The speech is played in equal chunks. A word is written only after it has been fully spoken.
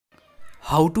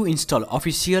How to install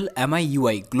official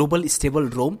MIUI Global Stable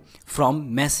ROM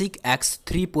from Masik X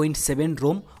 3.7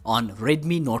 ROM on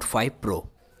Redmi Note 5 Pro.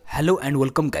 Hello and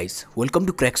welcome guys, welcome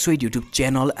to Craxoid YouTube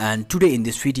channel, and today in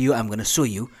this video I'm gonna show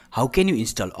you how can you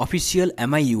install official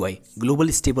MIUI Global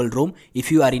Stable ROM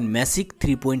if you are in Masik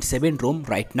 3.7 ROM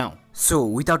right now. So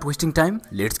without wasting time,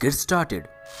 let's get started.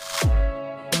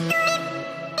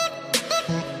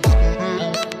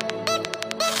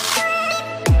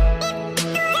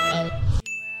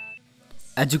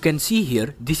 As you can see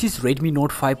here, this is Redmi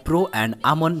Note 5 Pro and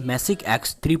I'm on Masik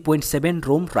X 3.7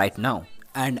 ROM right now.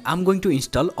 And I'm going to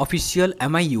install official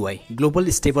MIUI Global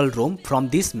Stable ROM from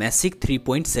this Masik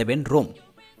 3.7 ROM.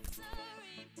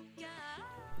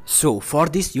 So for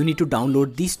this you need to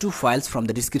download these two files from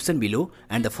the description below,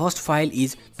 and the first file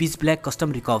is Pitch Black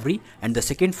Custom Recovery and the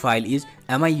second file is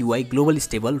MIUI Global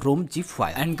Stable ROM zip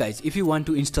file. And guys, if you want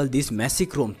to install this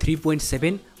Masik ROM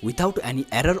 3.7 without any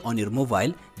error on your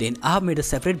mobile, then I have made a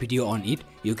separate video on it.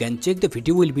 You can check, the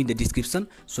video will be in the description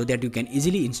so that you can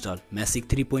easily install Masik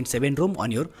 3.7 ROM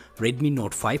on your Redmi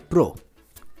Note 5 Pro.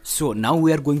 So now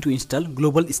we are going to install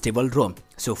Global Stable ROM.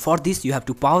 So for this you have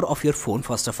to power off your phone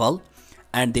first of all,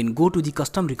 and then go to the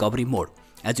custom recovery mode.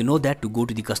 As you know that to go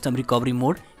to the custom recovery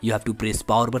mode, you have to press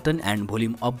power button and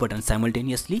volume up button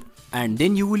simultaneously, and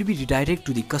then you will be redirected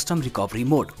to the custom recovery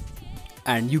mode.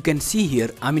 And you can see here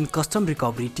I'm in custom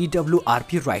recovery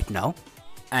TWRP right now,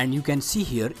 and you can see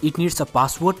here it needs a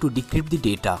password to decrypt the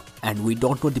data, and we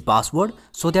don't know the password,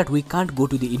 so that we can't go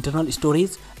to the internal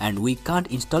storage and we can't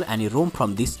install any ROM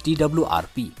from this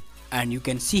TWRP. And you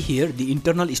can see here the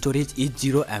internal storage is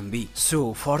 0 MB.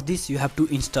 So for this you have to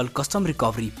install custom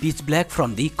recovery Pitch Black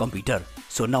from the computer.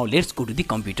 So now let's go to the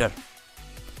computer.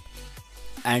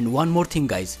 And one more thing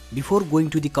guys, before going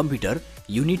to the computer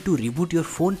you need to reboot your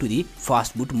phone to the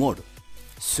fast boot mode.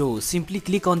 So simply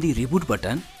click on the reboot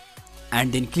button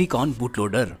and then click on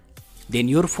Bootloader. Then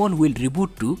your phone will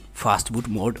reboot to fast boot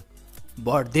mode.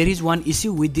 But there is one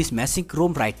issue with this Masik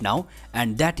ROM right now,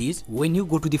 and that is when you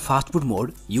go to the fast boot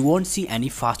mode, you won't see any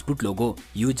fast boot logo.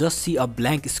 You just see a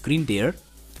blank screen there.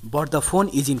 But the phone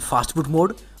is in fast boot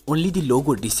mode, only the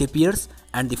logo disappears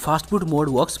and the fast boot mode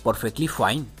works perfectly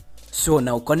fine. So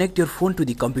now connect your phone to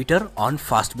the computer on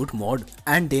fast boot mode,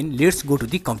 and then let's go to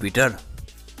the computer.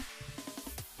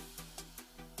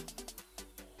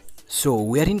 So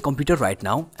we are in computer right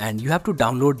now, and you have to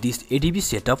download this ADB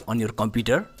setup on your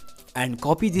computer and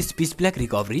copy this Pitch Black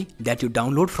recovery that you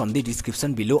download from the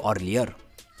description below earlier.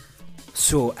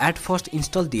 So at first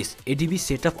install this ADB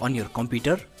setup on your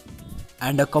computer,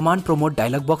 and a command promote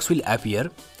dialog box will appear.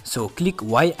 So click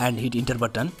Y and hit enter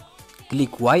button,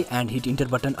 click Y and hit enter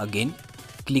button again,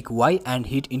 click Y and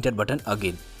hit enter button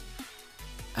again,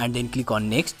 and then click on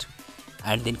next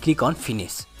and then click on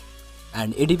finish.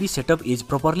 And ADB setup is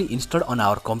properly installed on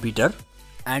our computer.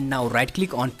 And now right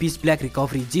click on Pitch Black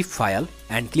recovery zip file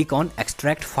and click on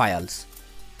extract files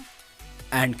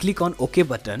and click on OK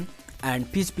button, and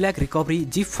Pitch Black recovery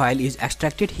zip file is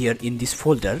extracted here in this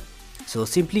folder. So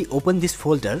simply open this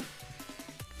folder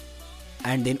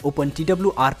and then open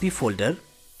TWRP folder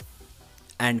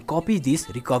and copy this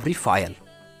recovery file,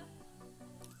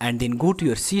 and then go to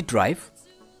your C drive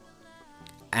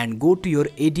and go to your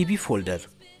ADB folder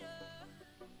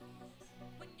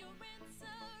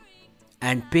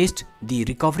and paste the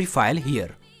recovery file here.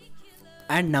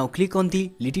 And now click on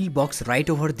the little box right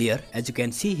over there, as you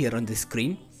can see here on the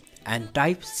screen, and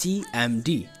type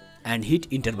CMD and hit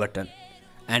enter button,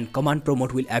 and command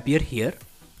promote will appear here.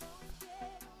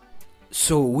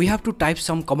 So we have to type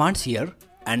some commands here,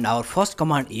 and our first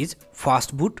command is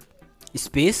fastboot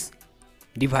space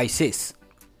devices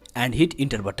and hit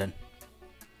enter button,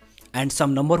 and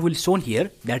some number will shown here,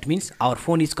 that means our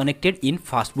phone is connected in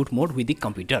fastboot mode with the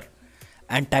computer.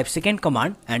 And type second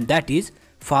command, and that is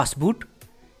fastboot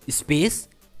space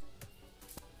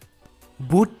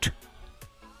boot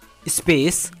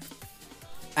space,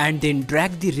 and then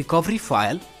drag the recovery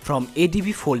file from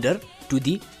ADB folder to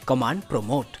the command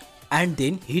promote, and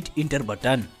then hit enter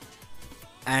button,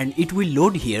 and it will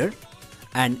load here.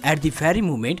 And at the very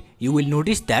moment you will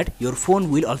notice that your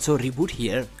phone will also reboot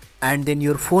here, and then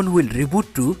your phone will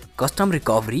reboot to custom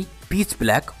recovery Pitch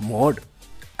Black mode.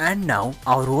 And now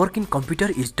our work in computer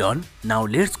is done. Now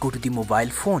let's go to the mobile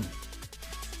phone.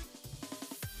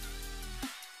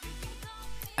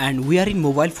 And we are in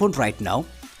mobile phone right now.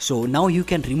 So now you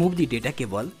can remove the data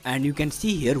cable, and you can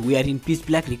see here we are in Pitch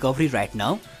Black recovery right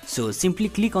now. So simply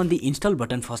click on the install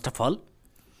button first of all,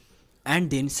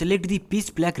 and then select the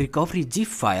Pitch Black recovery zip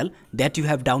file that you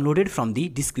have downloaded from the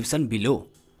description below.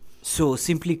 So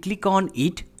simply click on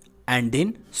it and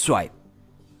then swipe.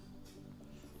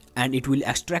 and it will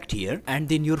extract here, and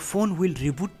then your phone will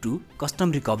reboot to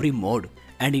custom recovery mode.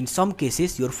 And in some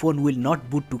cases your phone will not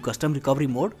boot to custom recovery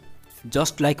mode.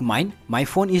 Just like mine, my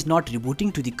phone is not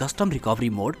rebooting to the custom recovery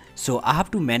mode, so I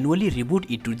have to manually reboot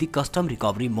it to the custom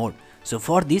recovery mode. So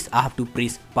for this I have to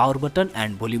press power button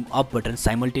and volume up button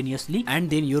simultaneously, and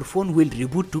then your phone will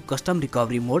reboot to custom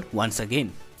recovery mode once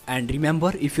again. And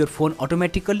remember, if your phone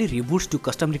automatically reboots to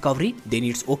custom recovery, then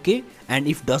it's okay, and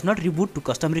if does not reboot to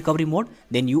custom recovery mode,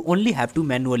 then you only have to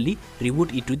manually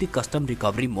reboot it to the custom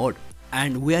recovery mode.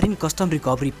 And we are in custom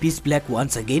recovery pitch black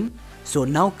once again. So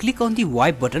now click on the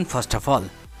wipe button first of all.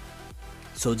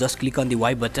 So just click on the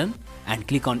wipe button and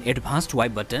click on advanced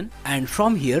wipe button, and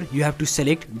from here you have to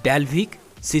select Dalvik,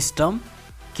 system,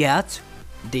 cache,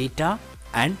 data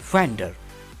and finder,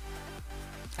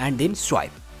 and then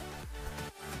swipe.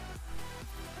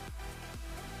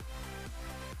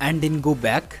 And then go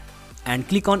back and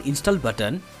click on install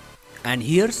button, and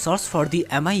here search for the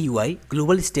MIUI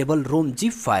Global Stable ROM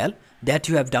zip file that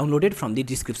you have downloaded from the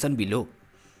description below,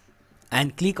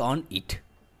 and click on it.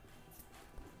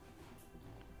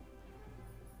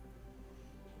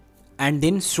 And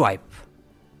then swipe.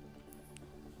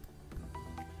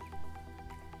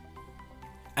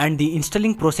 And the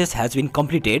installing process has been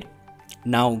completed.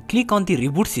 Now click on the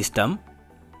reboot system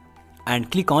and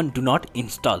click on do not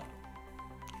install.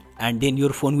 And then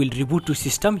your phone will reboot to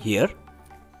system here.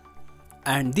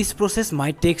 And this process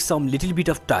might take some little bit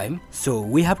of time, so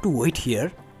we have to wait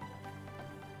here.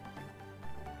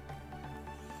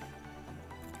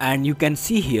 And you can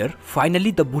see here, finally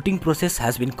the booting process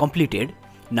has been completed.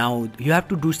 Now you have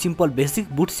to do simple basic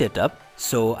boot setup,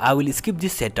 so I will skip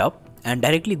this setup and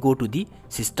directly go to the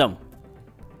system.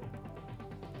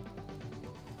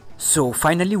 So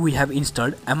finally we have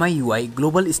installed MIUI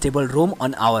Global Stable ROM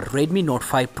on our Redmi Note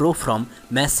 5 Pro from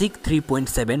Masik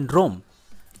 3.7 ROM.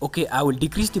 Okay, I will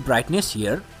decrease the brightness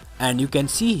here, and you can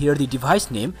see here the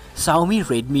device name Xiaomi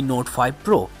Redmi Note 5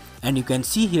 Pro, and you can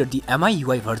see here the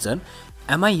MIUI version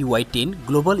MIUI 10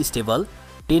 Global Stable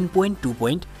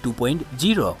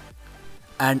 10.2.2.0.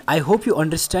 And I hope you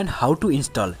understand how to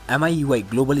install MIUI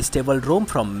Global Stable ROM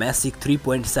from Masik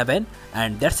 3.7.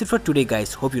 And that's it for today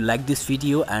guys. Hope you like this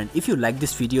video, and if you like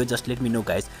this video, just let me know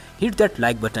guys. Hit that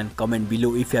like button, comment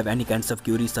below if you have any kinds of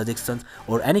queries, suggestions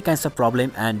or any kinds of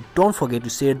problem, and don't forget to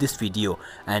share this video,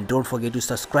 and don't forget to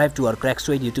subscribe to our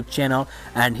Craxoid YouTube channel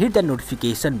and hit that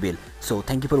notification bell. So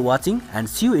thank you for watching, and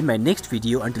see you in my next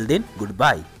video. Until then,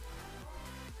 goodbye.